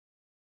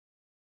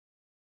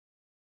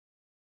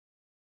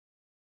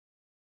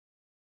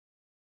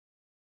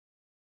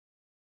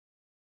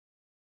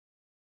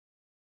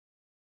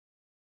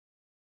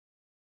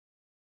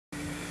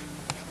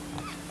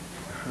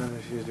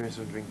she's doing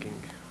some drinking.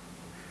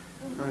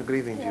 Oh, good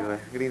evening, Julie.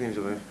 Good evening,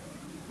 Julie.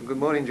 Good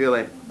morning,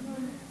 Julie.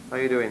 How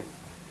are you doing?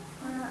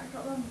 I've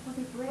got one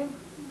bloody blue.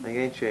 Are you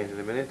getting changed in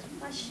a minute?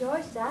 That's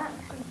sure that.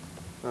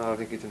 Oh, I'll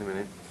drink it in a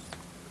minute.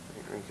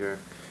 Thank you.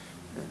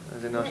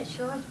 Is it not? Yeah,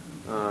 sure.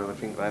 Oh, I'll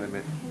drink that in a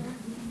minute.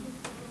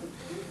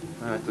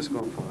 Alright, let's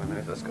go for a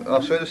minute. Let's go.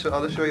 I'll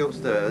just show you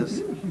upstairs.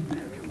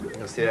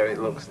 You'll see how it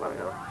looks like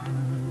now.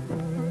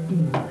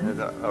 There's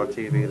our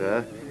TV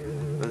there.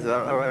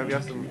 We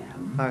have some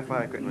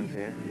hi-fi equipment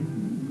here.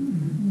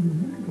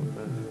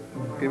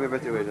 Give me a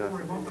better way, Dad.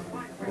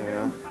 There we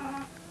are.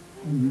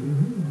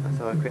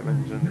 That's our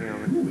equipment, you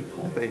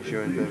know, for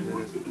insurance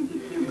purposes.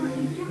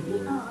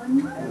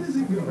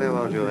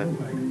 Hello, Julie.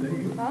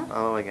 Huh?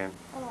 Hello again.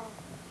 Hello.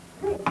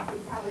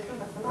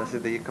 This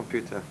is the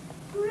computer.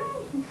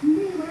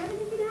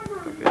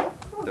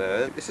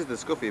 This is the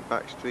scuffy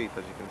back street,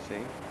 as you can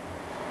see.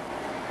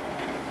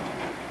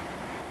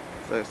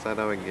 It's outside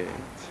our gate.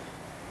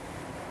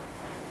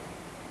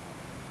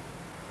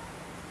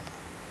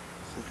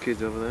 Some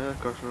kids over there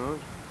across the road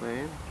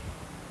playing.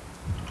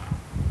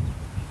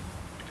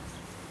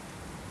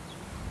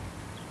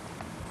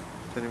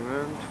 Turning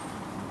around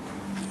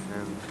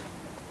and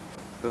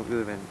go to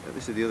the other end.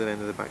 This is the other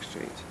end of the back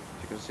street,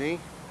 as you can see.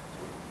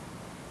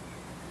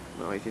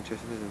 Not like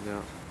interesting, isn't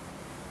it?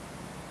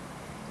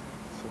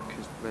 Some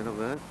kids playing up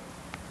there.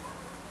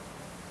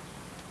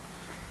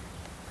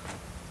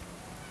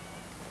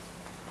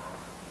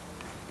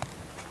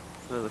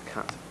 Another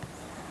cat.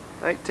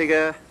 Hey,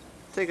 Tigger!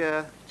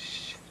 Tigger!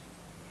 Shh.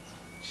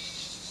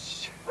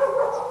 Shh.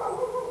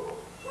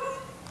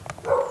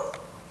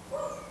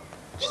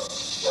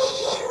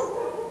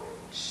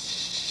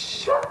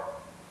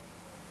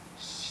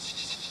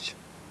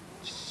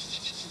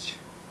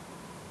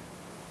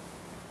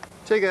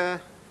 Tigger!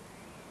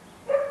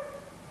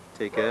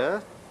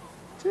 Tigger!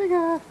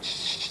 Tigger!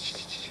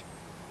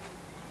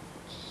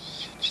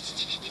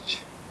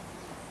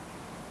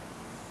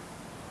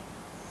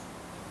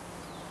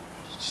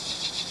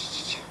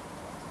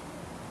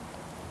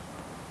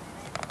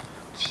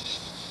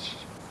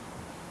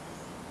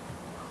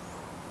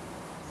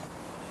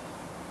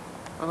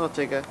 Hello,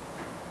 Tigger.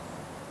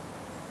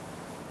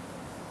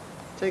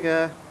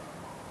 Tigger.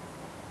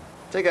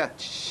 Tigger.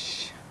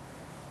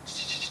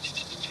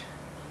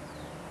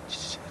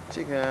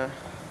 Tigger.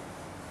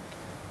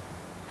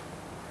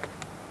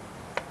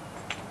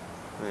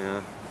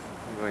 Yeah,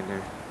 I'm going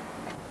now.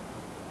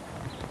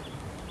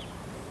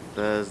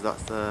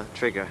 That's the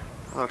trigger.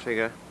 Hello,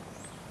 Trigger.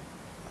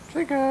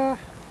 Trigger.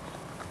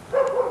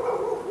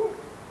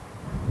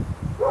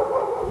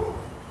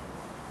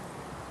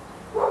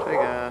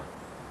 Trigger.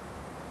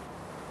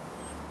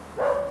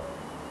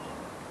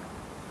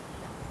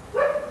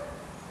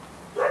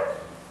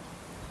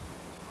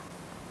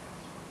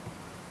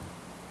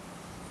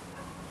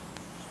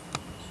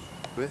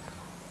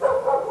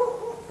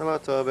 Hello,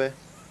 Toby.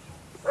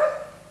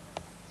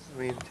 I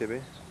mean,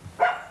 Tibby.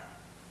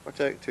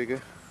 Watch out,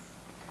 Trigger.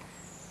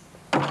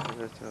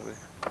 Hello, Toby.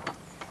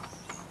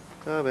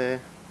 Toby.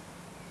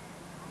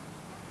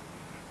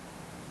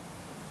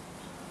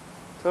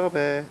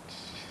 Toby.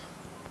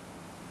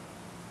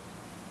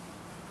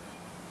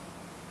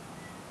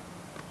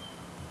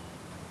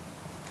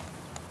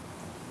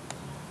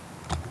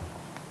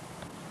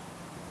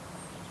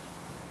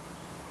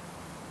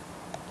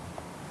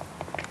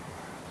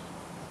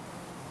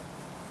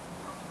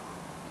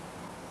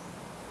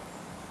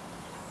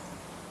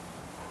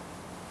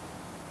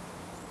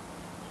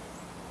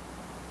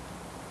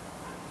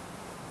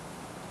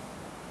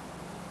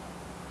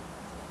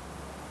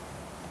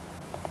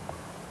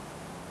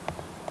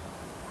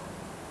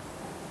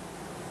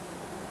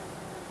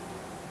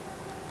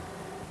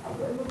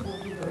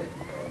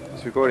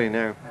 It's recording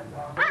now.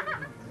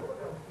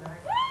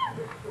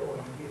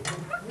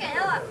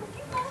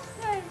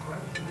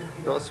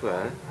 Don't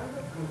swear.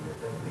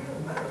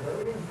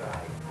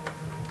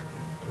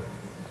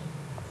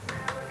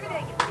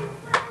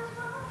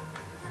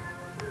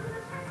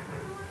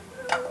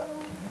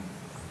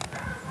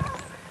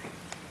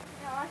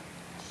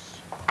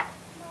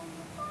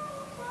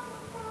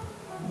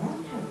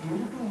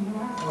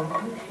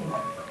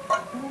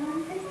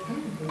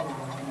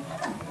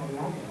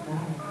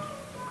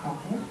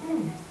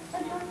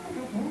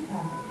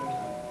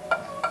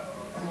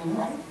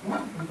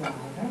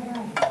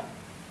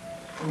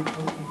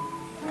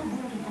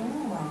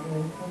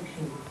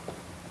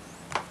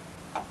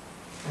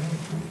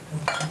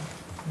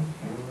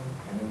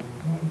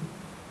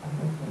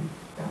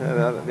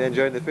 They're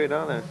enjoying the food,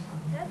 aren't they?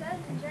 Yeah, they're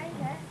enjoying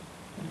it.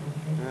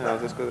 Yeah,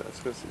 that's good. That's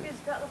good. Who's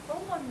got the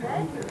fun one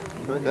then?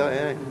 Good,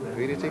 yeah.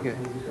 Really take it.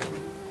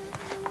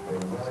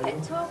 Let's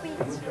get Toby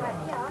into right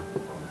here.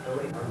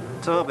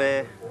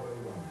 Toby.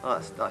 Oh,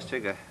 that's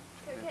Trigger.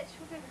 Go get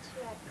Sugar into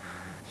it.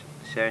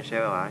 Share and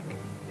share alike.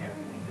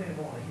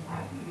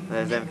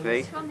 There's them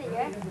three. This one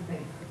here.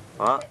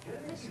 What?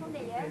 This one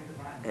here.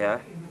 Yeah.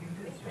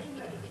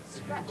 It's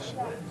scratched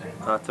out.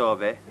 Oh,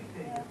 Toby.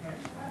 Yeah.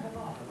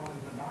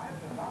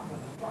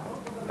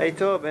 Hey,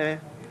 Toby.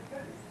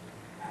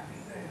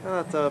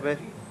 Oh, Toby.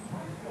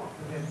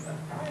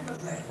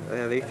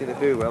 They're eating the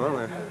food well,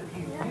 aren't they?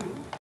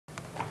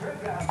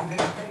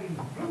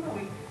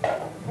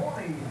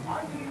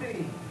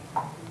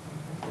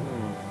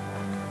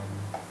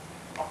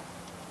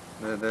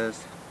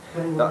 There's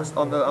that's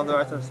on the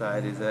right hand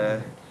side is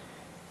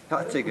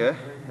Cat Tigger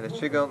and a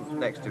trigger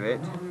next to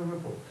it.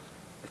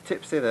 The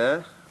Tipsy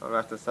there on the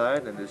right hand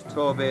side, and there's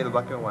Toby the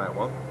black and white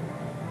one,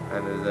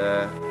 and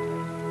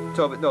there's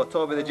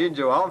Toby the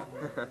ginger one,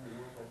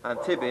 and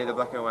Tibby the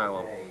black and white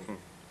one.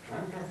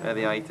 There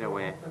they are eating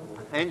away.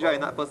 Enjoying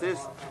that, pussies?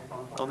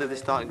 Only if they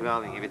start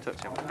growling if you touch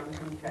them.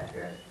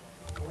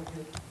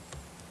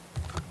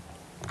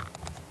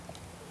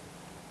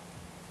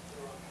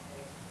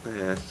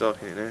 Yeah,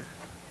 stalking it now.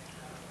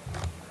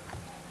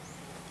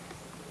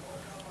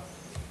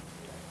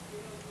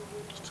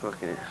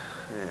 Stalking it.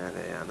 Yeah,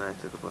 they are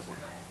nice little pussies.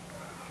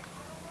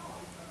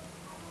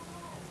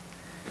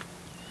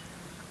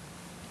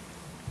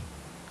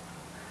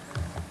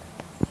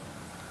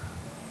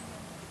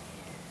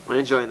 We're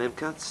enjoying them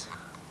cats.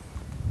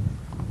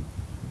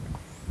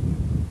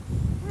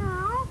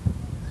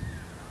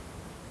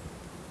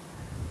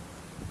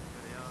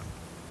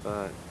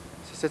 Right,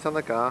 so sit on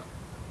the car.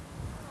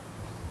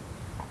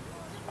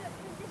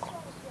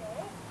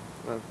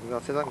 Well,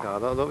 I'll sit on the car,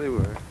 don't be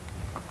worried.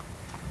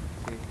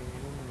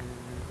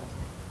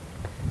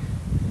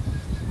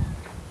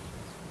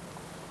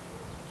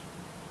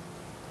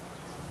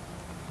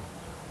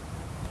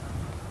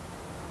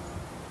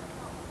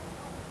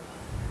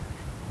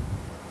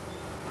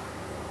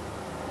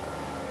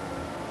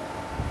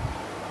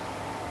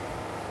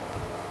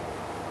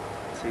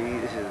 See,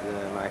 this is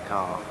my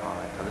car.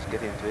 Alright, I'll just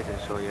get into it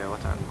and show you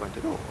what I'm going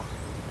to do.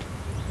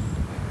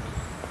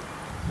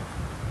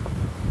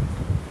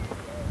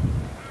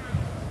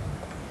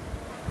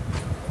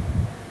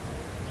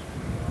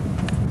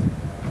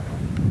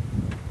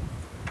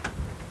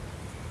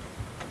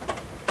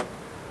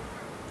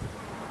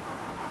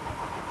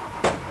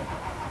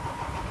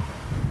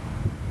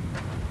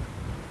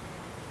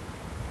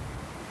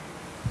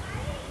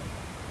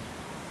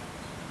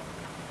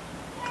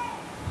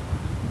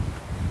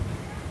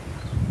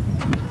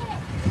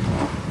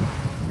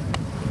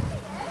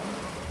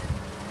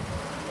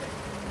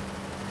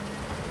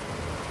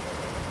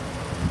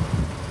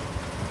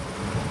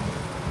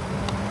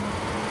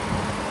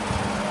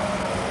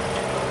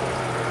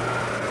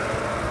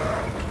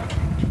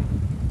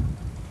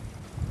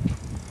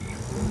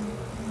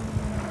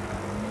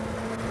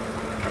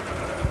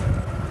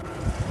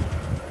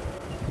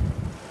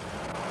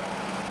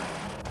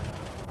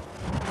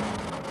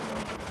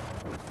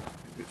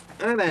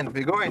 And then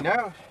we're going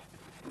now.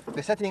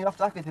 We're setting off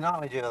Accrington,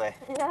 aren't we, Julie?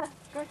 Yeah,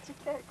 good to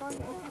get going.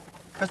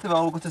 First of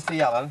all, we'll go to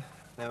see Alan,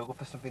 then we'll go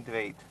for something to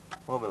eat.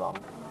 Won't be long.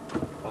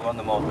 We'll go on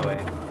the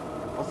motorway.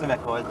 What's the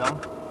records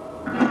on?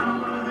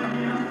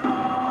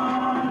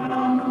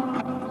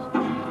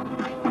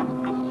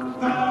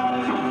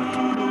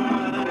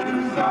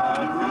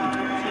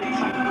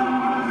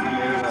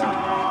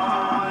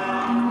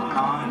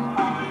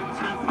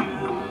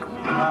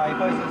 You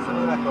put some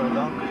of the records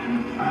on.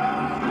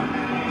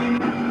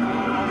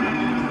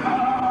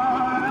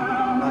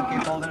 I'll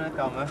keep holding the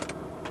camera.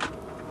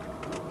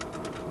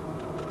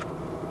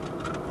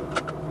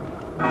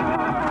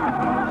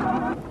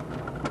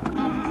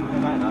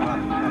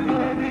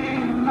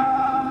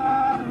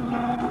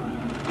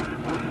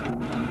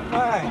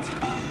 Right.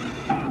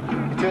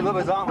 The two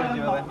lovers, aren't we,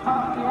 Julie?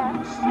 Yeah.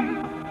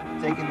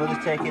 We're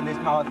just taking this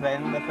power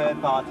train, the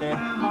third party,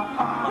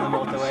 on the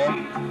motorway.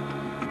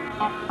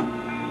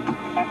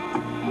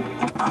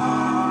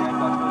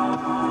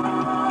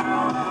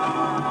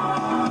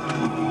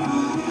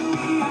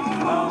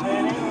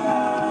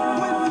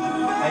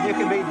 And you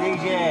can be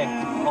DJ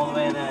all the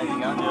way there, you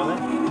can, Julie.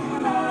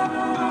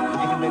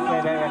 You can be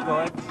playback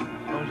records.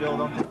 Don't you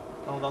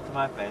hold on to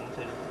my pen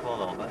so it doesn't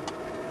fall over.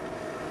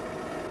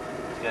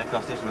 Let's get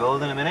across this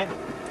road in a minute.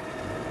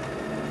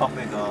 Off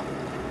we go.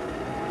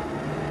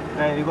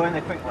 Right, we're going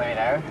the quick way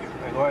now.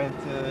 We're going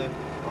to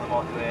on the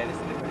motorway. This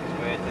is the quickest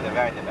way to the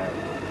roundabout.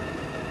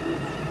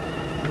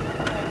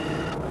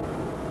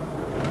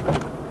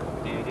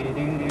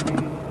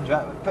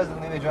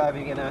 Presently we're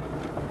driving in a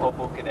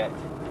Opel Cadet.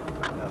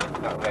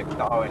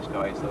 That orange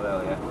car I saw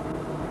earlier.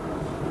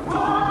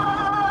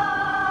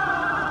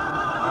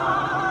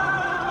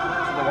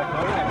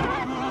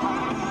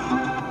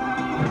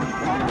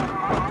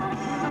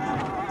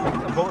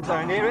 Some boats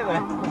around here, isn't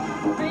there?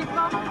 Big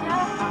box,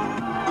 yeah.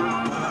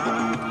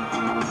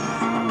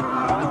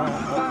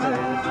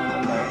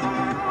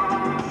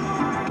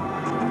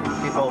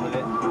 Keep hold of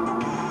it.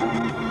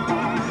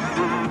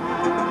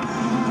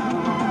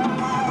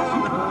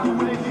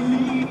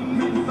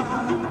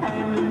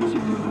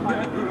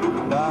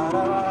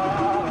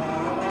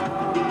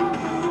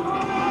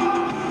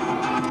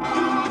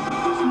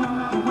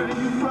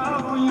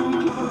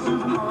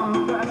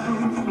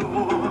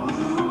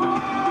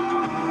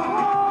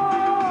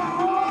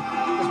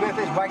 Just wait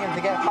for this wagon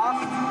to get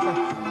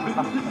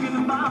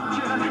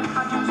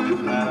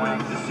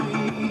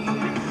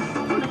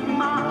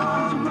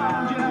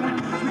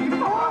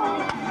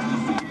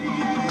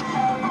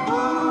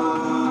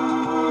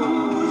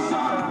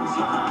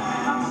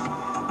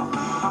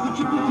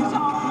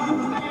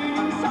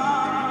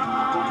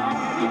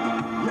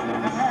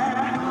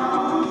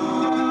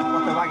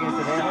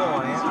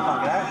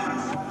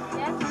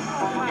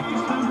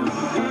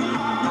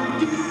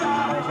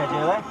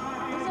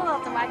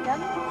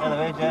Wagon.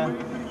 Hello,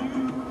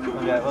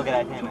 Joe. We'll get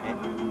out here,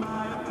 mate.